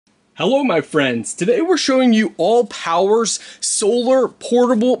Hello my friends, today we're showing you ALLPOWERS solar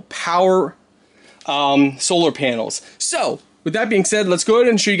portable power solar panels. So with that being said, let's go ahead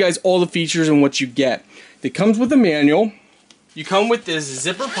and show you guys all the features and what you get. It comes with a manual, you come with this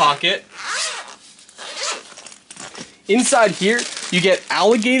zipper pocket. Inside here you get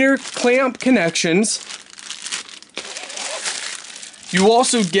alligator clamp connections. You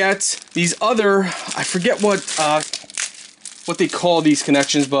also get these other, I forget what they call these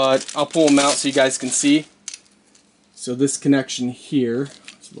connections, but I'll pull them out so you guys can see. So this connection here,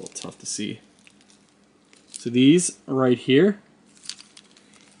 it's a little tough to see. So these right here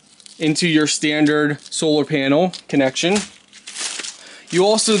into your standard solar panel connection. You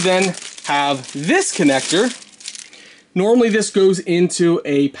also then have this connector. Normally this goes into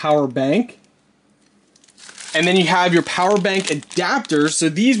a power bank. And then you have your power bank adapters. So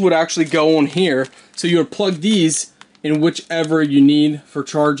these would actually go on here. So you would plug these in whichever you need for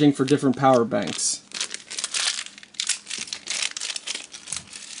charging for different power banks.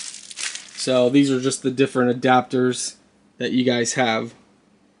 So these are just the different adapters that you guys have.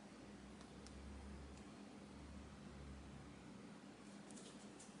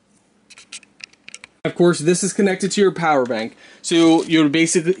 Of course, this is connected to your power bank. So you would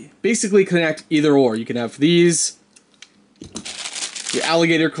basically connect either or. You can have these, your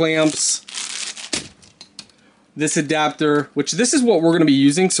alligator clamps, this adapter, which this is what we're going to be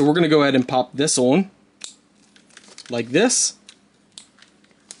using, so we're going to go ahead and pop this on like this.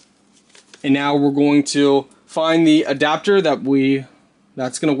 And now we're going to find the adapter that's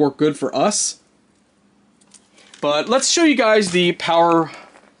going to work good for us. But let's show you guys the power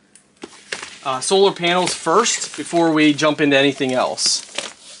solar panels first before we jump into anything else.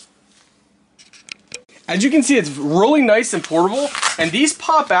 As you can see, it's really nice and portable, and these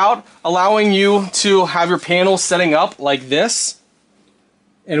pop out, allowing you to have your panels setting up like this.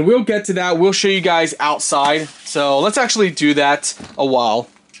 And we'll get to that. We'll show you guys outside. So let's actually do that a while.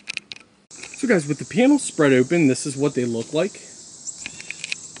 So guys, with the panels spread open, this is what they look like.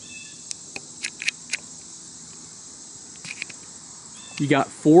 You got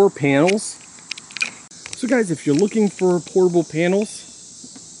 4 panels. So guys, if you're looking for portable panels,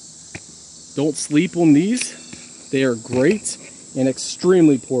 don't sleep on these. They are great and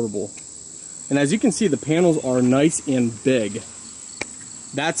extremely portable. And as you can see, the panels are nice and big.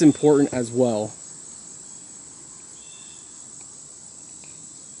 That's important as well.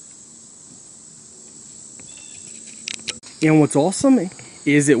 And what's awesome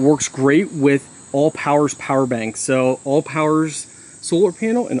is it works great with ALLPOWERS power bank. So ALLPOWERS solar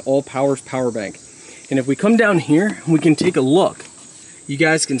panel and ALLPOWERS power bank. And if we come down here, we can take a look. You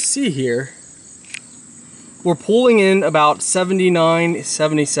guys can see here, we're pulling in about 79,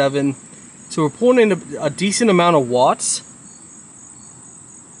 77. So we're pulling in a decent amount of watts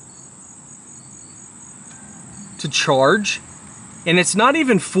to charge. And it's not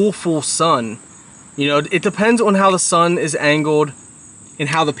even full sun. You know, it depends on how the sun is angled and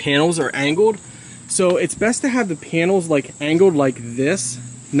how the panels are angled. So it's best to have the panels like angled like this,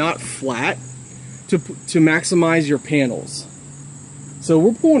 not flat, to maximize your panels. So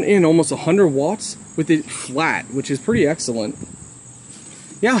we're pulling in almost 100 watts with it flat, which is pretty excellent.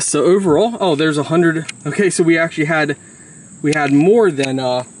 Yeah, so overall, oh, there's 100. Okay, so we actually had more than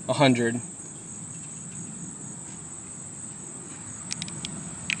 100.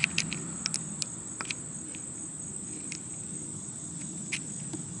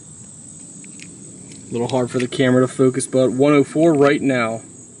 A little hard for the camera to focus, but 104 right now.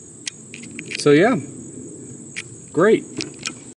 So yeah, great.